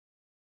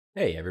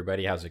Hey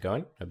everybody, how's it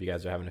going? Hope you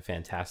guys are having a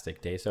fantastic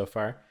day so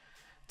far.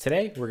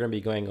 Today we're going to be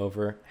going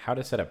over how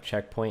to set up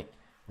Checkpoint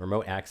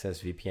Remote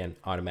Access VPN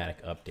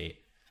Automatic Update.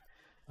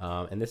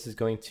 And this is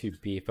going to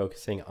be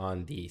focusing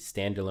on the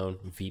standalone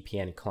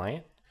VPN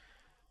client.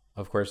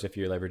 Of course, if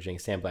you're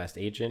leveraging Sandblast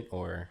Agent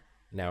or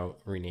now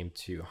renamed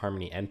to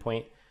Harmony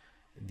Endpoint,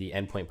 the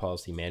Endpoint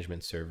Policy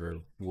Management Server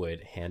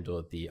would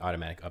handle the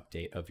automatic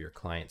update of your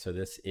client. So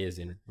this is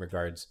in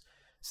regards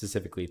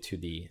specifically to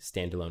the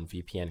standalone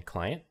VPN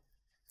client.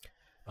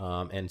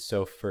 And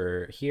so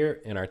for here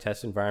in our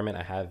test environment,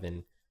 I have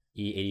an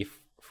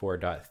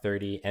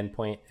E84.30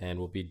 endpoint, and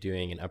we'll be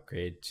doing an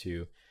upgrade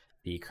to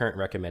the current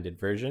recommended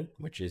version,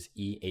 which is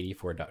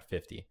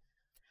E84.50.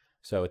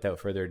 So without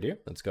further ado,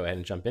 let's go ahead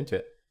and jump into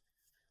it.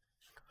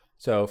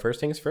 So first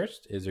things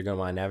first is you're going to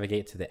want to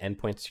navigate to the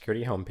endpoint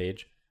security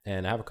homepage,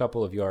 and I have a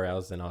couple of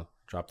URLs, and I'll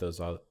drop those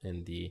all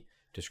in the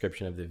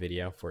description of the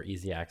video for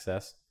easy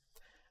access.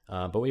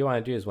 But what you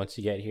want to do is once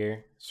you get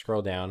here,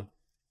 scroll down,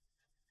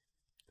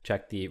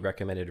 check the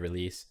recommended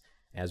release.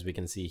 As we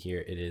can see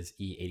here, it is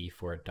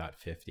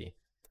E84.50.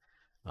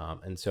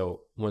 And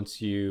so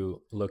once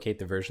you locate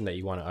the version that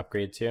you want to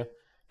upgrade to,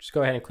 just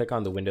go ahead and click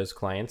on the Windows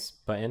Clients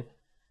button.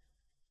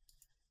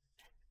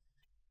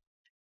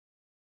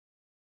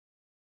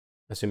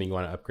 Assuming you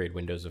want to upgrade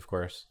Windows, of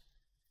course.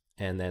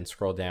 And then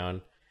scroll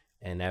down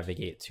and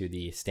navigate to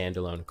the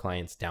standalone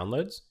clients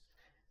downloads.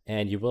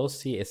 And you will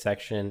see a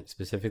section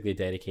specifically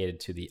dedicated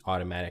to the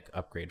automatic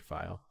upgrade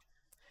file.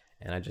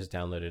 And I just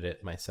downloaded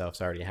it myself,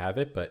 so I already have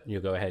it, but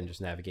you'll go ahead and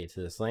just navigate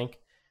to this link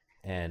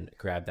and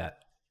grab that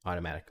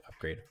automatic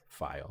upgrade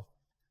file.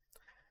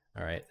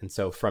 All right, and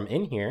so from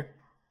in here,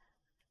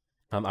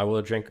 I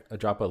will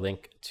drop a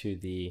link to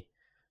the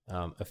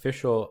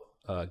official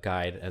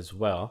guide as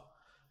well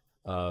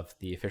of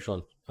the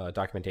official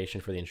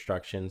documentation for the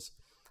instructions.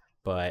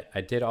 But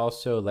I did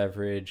also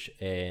leverage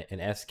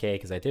an SK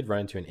because I did run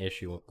into an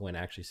issue when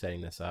actually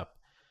setting this up.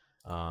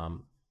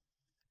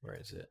 Where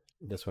is it?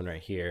 This one right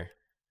here.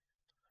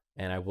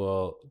 And I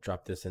will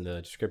drop this in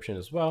the description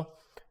as well.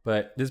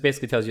 But this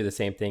basically tells you the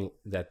same thing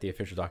that the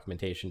official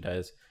documentation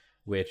does,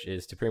 which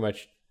is to pretty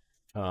much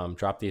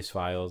drop these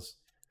files,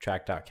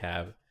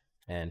 track.cab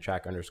and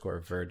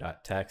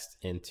track_ver.txt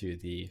into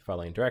the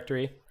following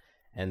directory,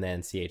 and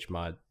then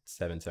chmod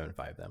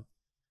 775 them.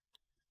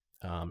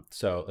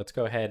 So let's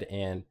go ahead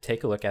and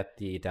take a look at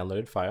the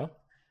downloaded file.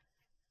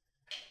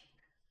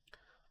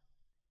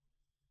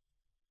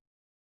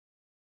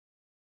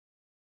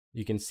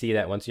 You can see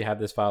that once you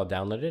have this file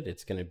downloaded,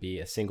 it's going to be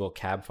a single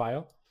cab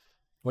file.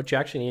 What you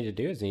actually need to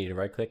do is you need to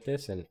right click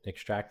this and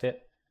extract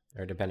it,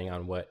 or depending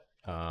on what,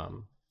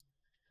 depending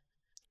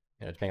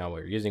on what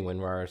you're using,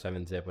 WinRAR,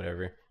 7-zip,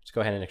 whatever, just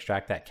go ahead and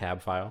extract that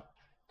cab file.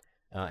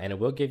 And it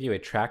will give you a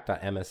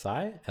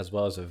track.msi as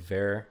well as a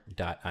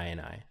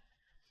ver.ini.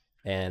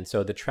 And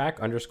so the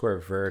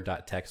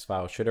track_ver.txt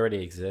file should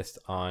already exist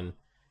on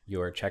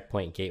your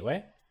Checkpoint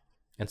gateway.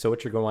 And so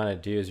what you're going to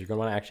want to do is you're going to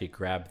want to actually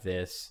grab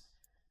this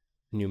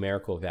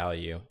numerical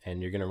value,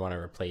 and you're going to want to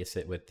replace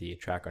it with the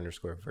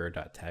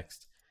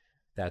track_ver.txt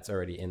that's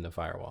already in the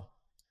firewall.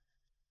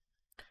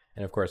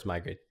 And of course,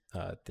 migrate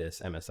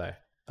this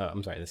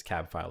this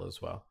cab file as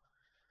well.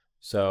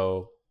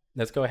 So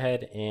let's go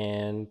ahead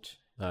and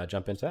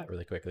jump into that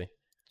really quickly.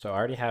 So I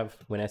already have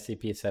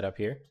WinSCP set up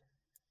here.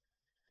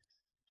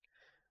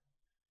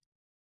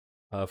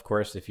 Of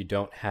course, if you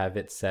don't have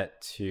it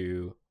set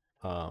to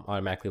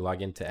automatically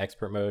log into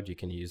expert mode, you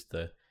can use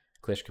the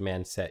cli.sh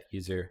command set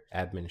user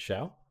admin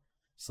shell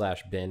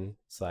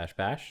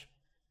 /bin/bash.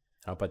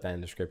 I'll put that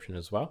in the description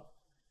as well.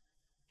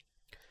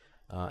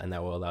 And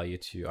that will allow you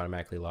to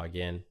automatically log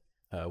in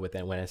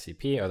within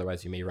WinSCP.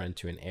 Otherwise, you may run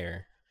into an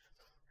error.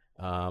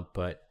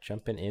 But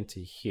jumping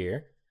into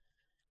here,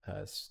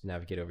 let's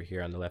navigate over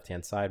here on the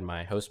left-hand side,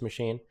 my host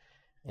machine.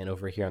 And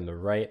over here on the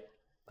right,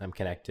 I'm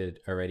connected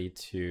already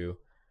to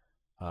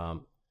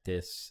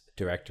this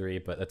directory.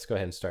 But let's go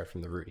ahead and start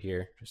from the root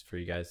here, just for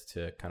you guys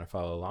to kind of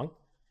follow along.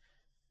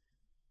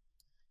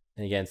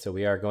 And again, so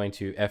we are going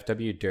to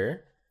fwdir,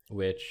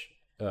 which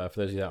for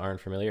those of you that aren't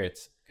familiar,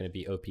 it's going to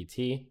be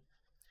OPT,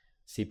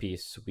 CP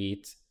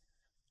suite,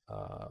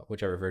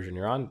 whichever version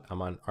you're on.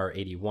 I'm on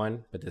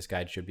R81, but this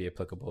guide should be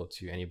applicable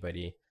to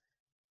anybody,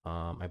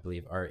 I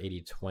believe,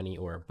 R8020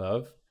 or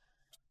above.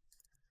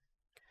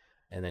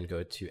 And then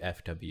go to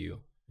FW1.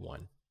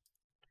 And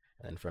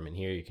then from in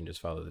here, you can just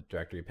follow the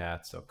directory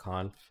path. So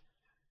conf,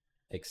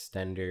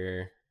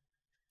 extender,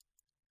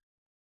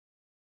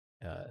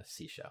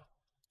 C shell.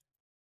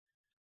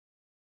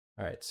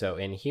 All right, so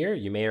in here,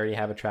 you may already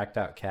have a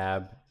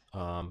track.cab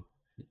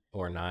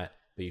or not,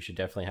 but you should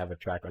definitely have a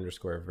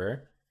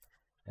track_ver.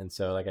 And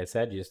so, like I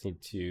said, you just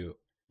need to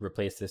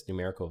replace this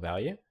numerical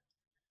value.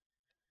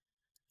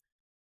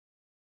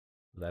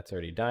 That's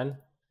already done.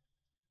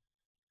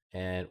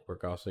 And we're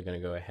also going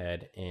to go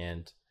ahead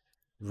and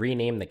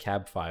rename the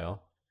cab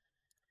file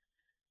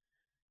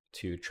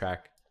to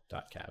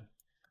track.cab.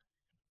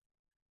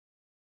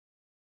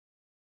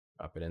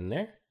 Drop it in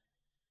there.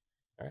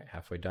 All right,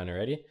 halfway done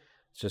already.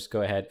 Let's just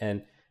go ahead,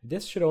 and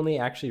This should only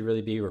actually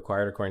really be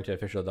required according to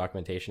official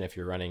documentation if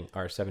you're running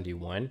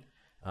R71,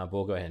 but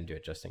we'll go ahead and do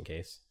it just in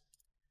case.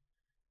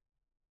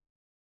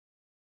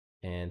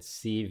 And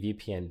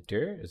cVPN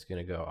dir is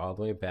going to go all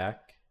the way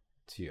back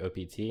to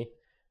OPT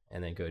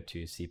and then go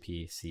to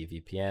CP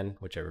cVPN,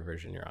 whichever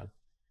version you're on.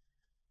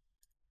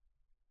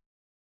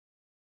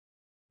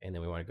 And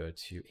then we want to go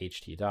to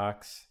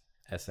htdocs,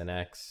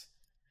 SNX,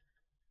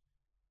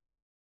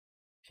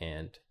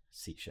 and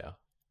C shell.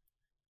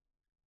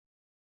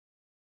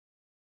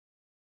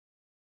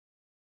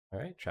 All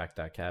right,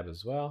 track.cab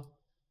as well.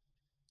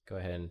 Go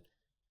ahead and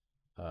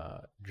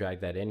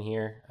drag that in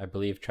here. I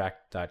believe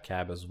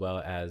track.cab as well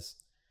as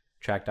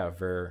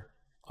track.ver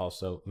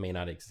also may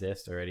not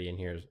exist already in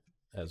here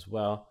as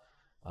well.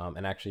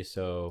 And actually,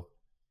 so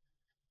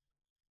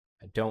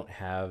I don't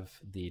have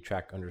the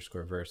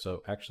track_ver.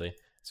 So actually,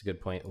 it's a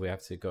good point. We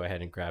have to go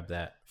ahead and grab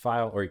that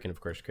file, or you can,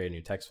 of course, create a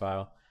new text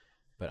file.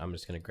 But I'm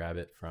just going to grab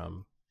it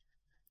from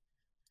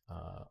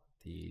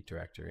the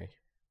directory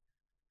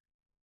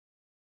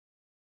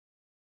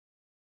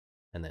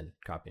and then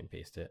copy and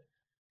paste it.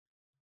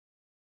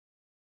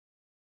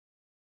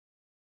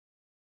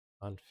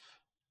 Conf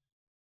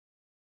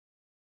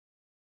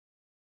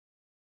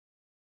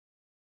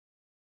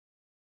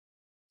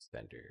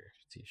vendor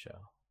C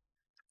shell.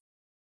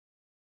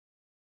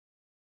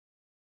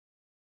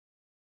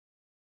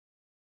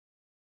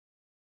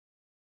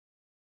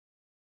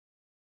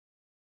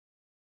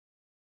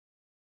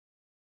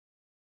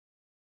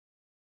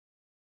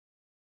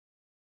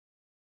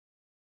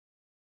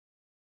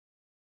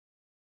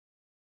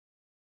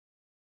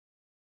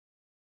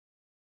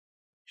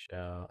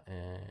 Shell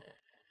and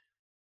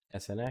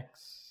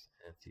SNX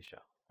and C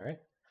shell. All right.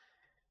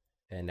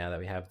 And now that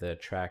we have the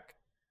track_ver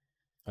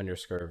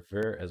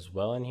as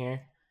well in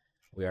here,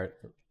 we are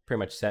pretty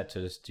much set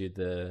to just do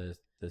the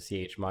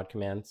chmod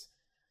commands.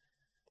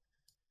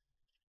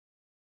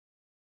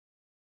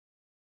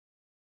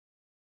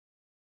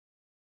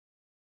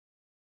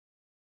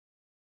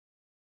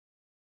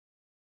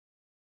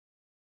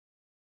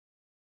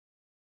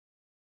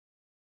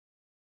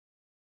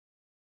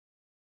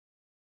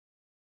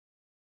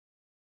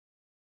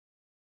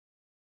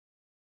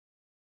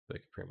 So we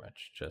can pretty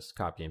much just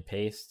copy and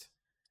paste.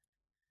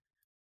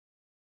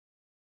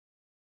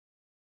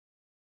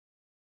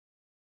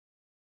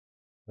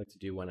 I like to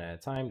do one at a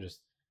time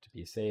just to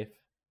be safe.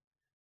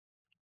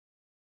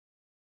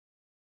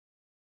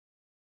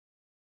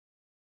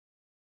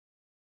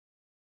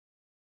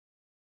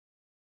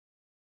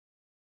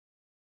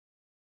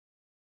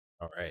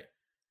 All right.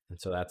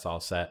 And so that's all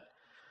set.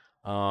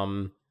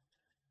 And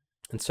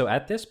so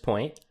at this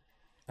point,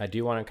 I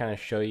do want to kind of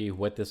show you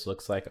what this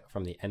looks like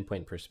from the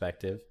endpoint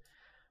perspective.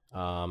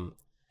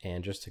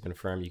 And just to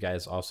confirm, you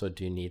guys also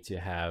do need to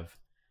have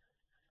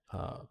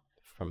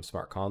from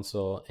Smart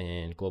Console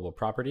and Global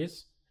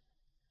Properties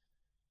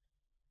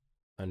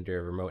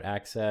under Remote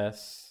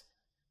Access.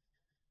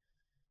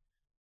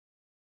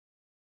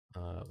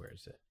 Where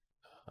is it?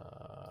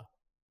 For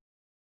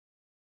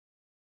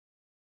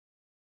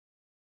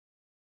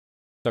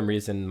some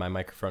reason, my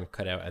microphone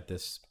cut out at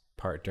this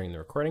part during the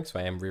recording, so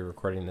I am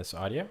re-recording this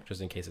audio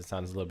just in case it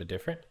sounds a little bit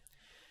different.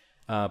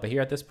 But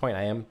here at this point,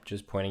 I am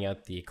just pointing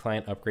out the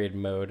client upgrade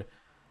mode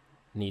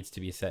needs to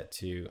be set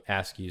to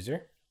ask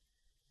user,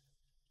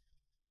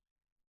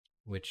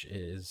 which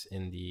is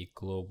in the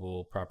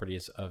global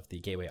properties of the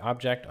gateway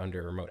object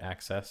under remote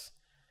access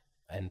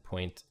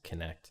endpoint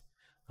connect.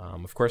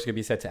 Of course, it could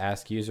be set to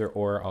ask user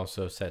or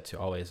also set to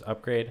always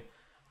upgrade.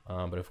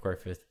 But of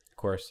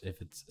course,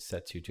 if it's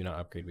set to do not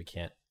upgrade, we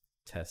can't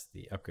test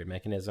the upgrade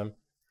mechanism.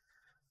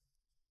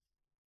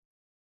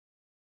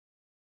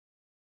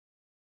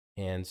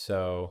 And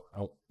so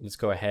let's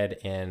go ahead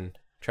and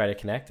try to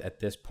connect at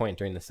this point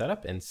during the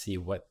setup and see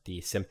what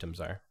the symptoms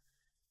are.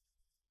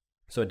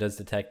 So it does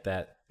detect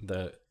that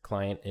the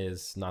client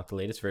is not the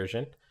latest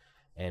version,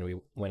 and we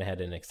went ahead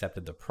and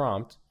accepted the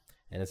prompt,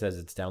 and it says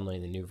it's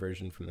downloading the new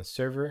version from the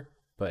server.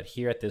 But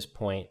here at this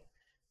point,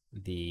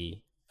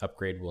 the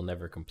upgrade will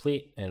never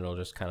complete, and it'll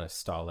just kind of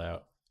stall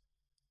out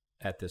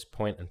at this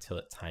point until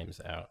it times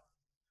out.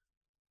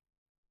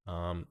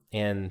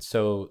 And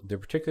so the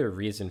particular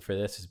reason for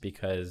this is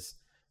because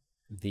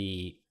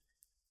the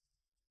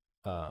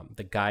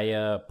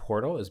Gaia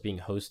portal is being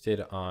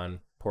hosted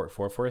on port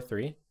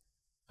 443,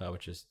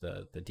 which is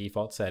the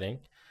default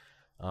setting.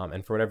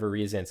 And for whatever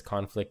reason, it's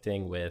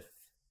conflicting with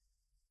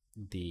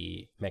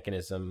the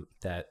mechanism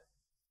that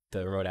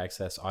the remote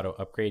access auto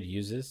upgrade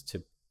uses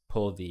to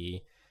pull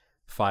the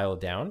file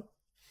down.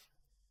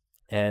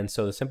 And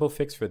so the simple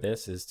fix for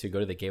this is to go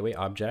to the gateway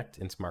object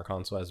in Smart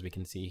Console, as we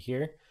can see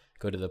here,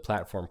 go to the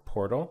platform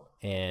portal,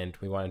 and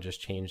we want to just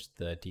change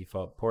the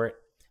default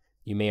port.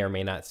 You may or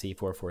may not see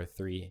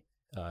 443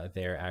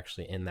 there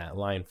actually in that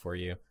line for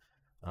you.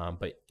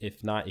 But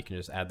if not, you can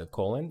just add the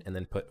colon and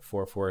then put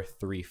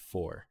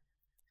 4434.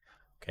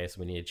 Okay, so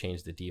we need to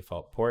change the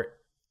default port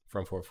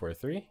from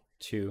 443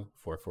 to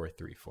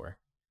 4434.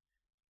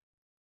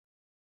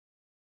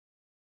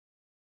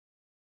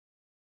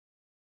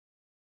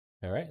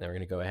 All right, now we're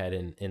going to go ahead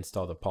and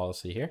install the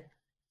policy here.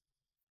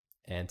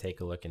 and take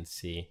a look and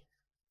see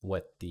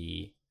what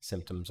the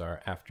symptoms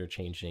are after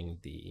changing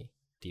the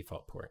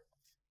default port.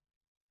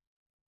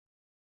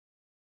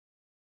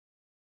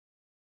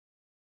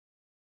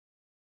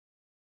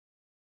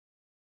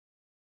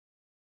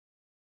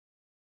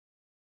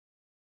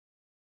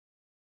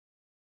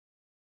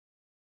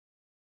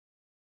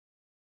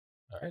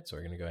 All right, so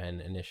we're going to go ahead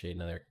and initiate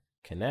another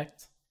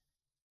connect.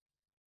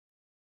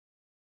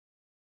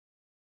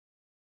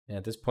 And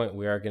at this point,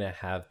 we are going to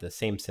have the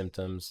same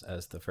symptoms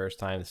as the first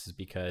time. This is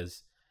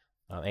because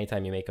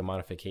anytime you make a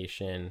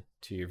modification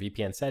to your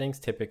VPN settings,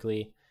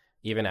 typically,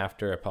 even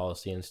after a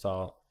policy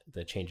install,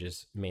 the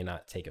changes may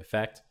not take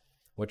effect.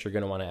 What you're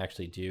going to want to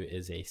actually do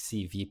is a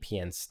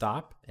CVPN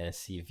stop and a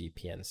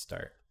CVPN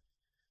start,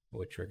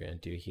 which we're going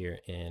to do here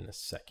in a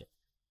second.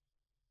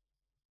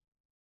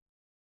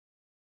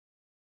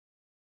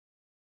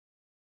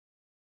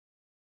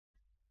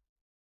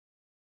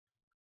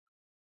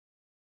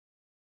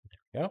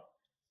 There we go.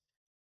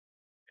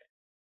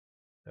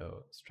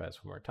 So let's try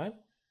this one more time.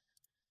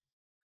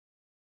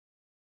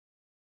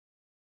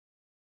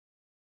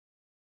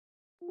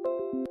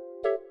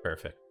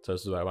 Perfect. So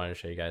this is what I wanted to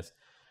show you guys.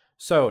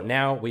 So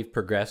now we've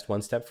progressed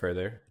one step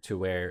further to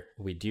where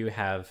we do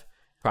have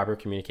proper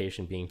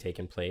communication being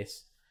taken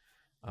place.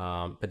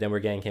 But then we're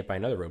getting hit by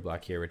another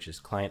roadblock here, which is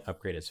client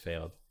upgrade has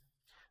failed.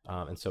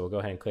 And so we'll go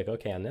ahead and click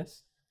OK on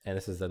this. And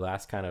this is the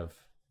last kind of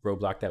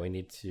roadblock that we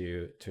need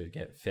to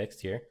get fixed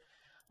here.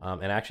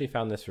 And I actually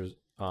found this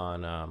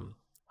on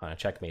a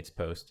Checkmate's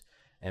post.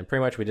 And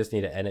pretty much we just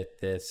need to edit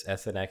this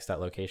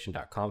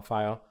snx.location.conf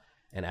file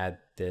and add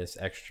this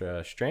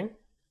extra string.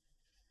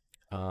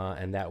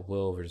 And that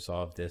will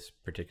resolve this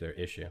particular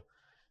issue.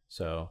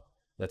 So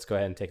let's go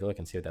ahead and take a look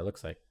and see what that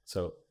looks like.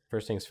 So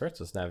first things first,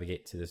 let's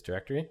navigate to this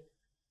directory.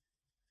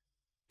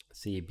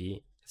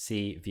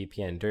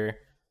 cvpn dir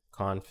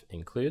conf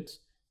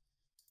includes.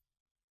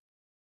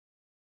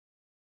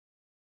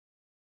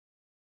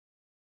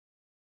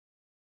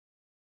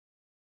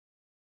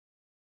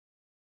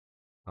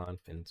 Conf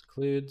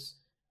includes.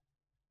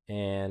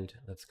 And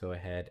let's go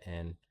ahead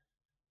and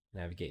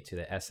navigate to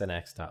the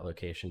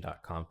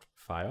snx.location.conf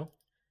file.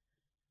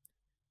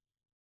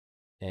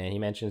 And he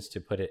mentions to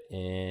put it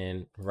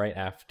in right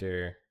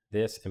after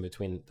this, in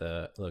between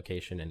the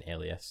location and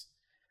alias.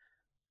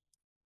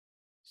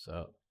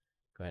 So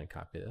go ahead and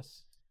copy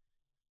this.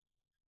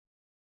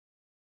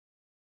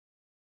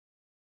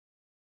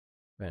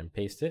 Go ahead and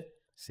paste it,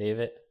 save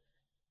it.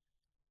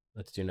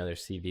 Let's do another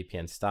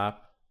CVPN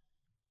stop.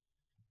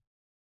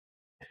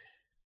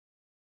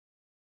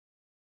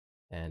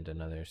 And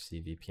another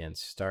CVPN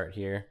start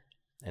here,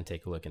 and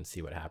take a look and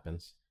see what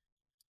happens.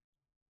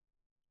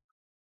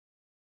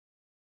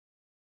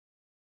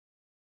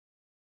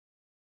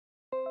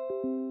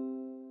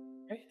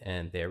 Okay,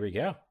 and there we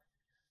go.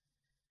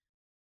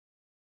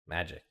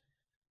 Magic.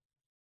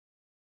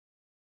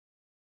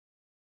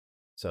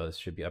 So this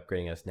should be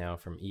upgrading us now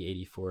from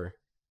E84.30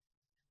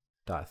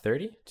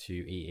 to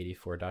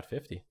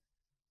E84.50.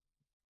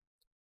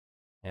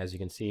 As you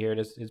can see here, it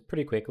is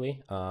pretty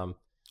quickly.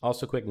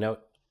 Also, quick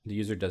note, the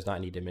user does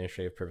not need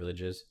administrative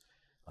privileges.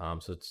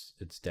 So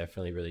it's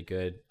definitely really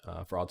good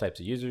for all types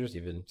of users,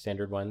 even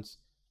standard ones.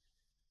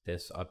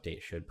 This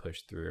update should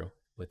push through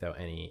without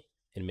any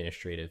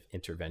administrative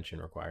intervention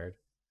required.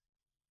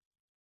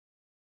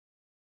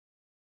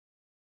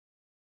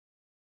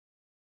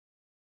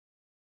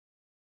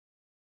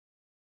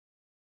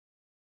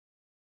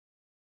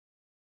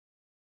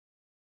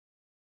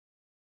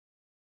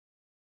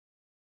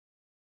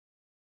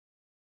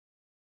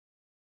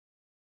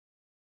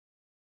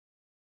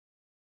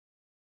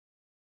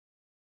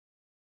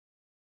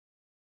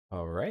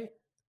 All right,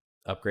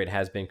 upgrade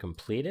has been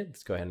completed.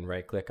 Let's go ahead and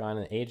right click on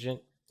an agent,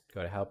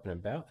 go to help and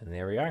about, and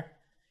there we are,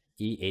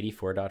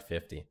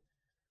 E84.50.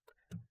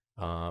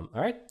 All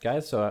right,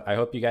 guys, so I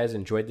hope you guys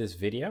enjoyed this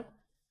video.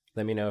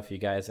 Let me know if you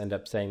guys end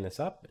up setting this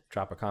up.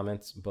 Drop a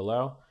comment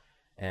below,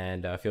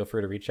 and feel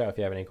free to reach out if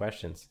you have any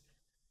questions.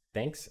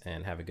 Thanks,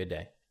 and have a good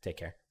day. Take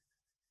care.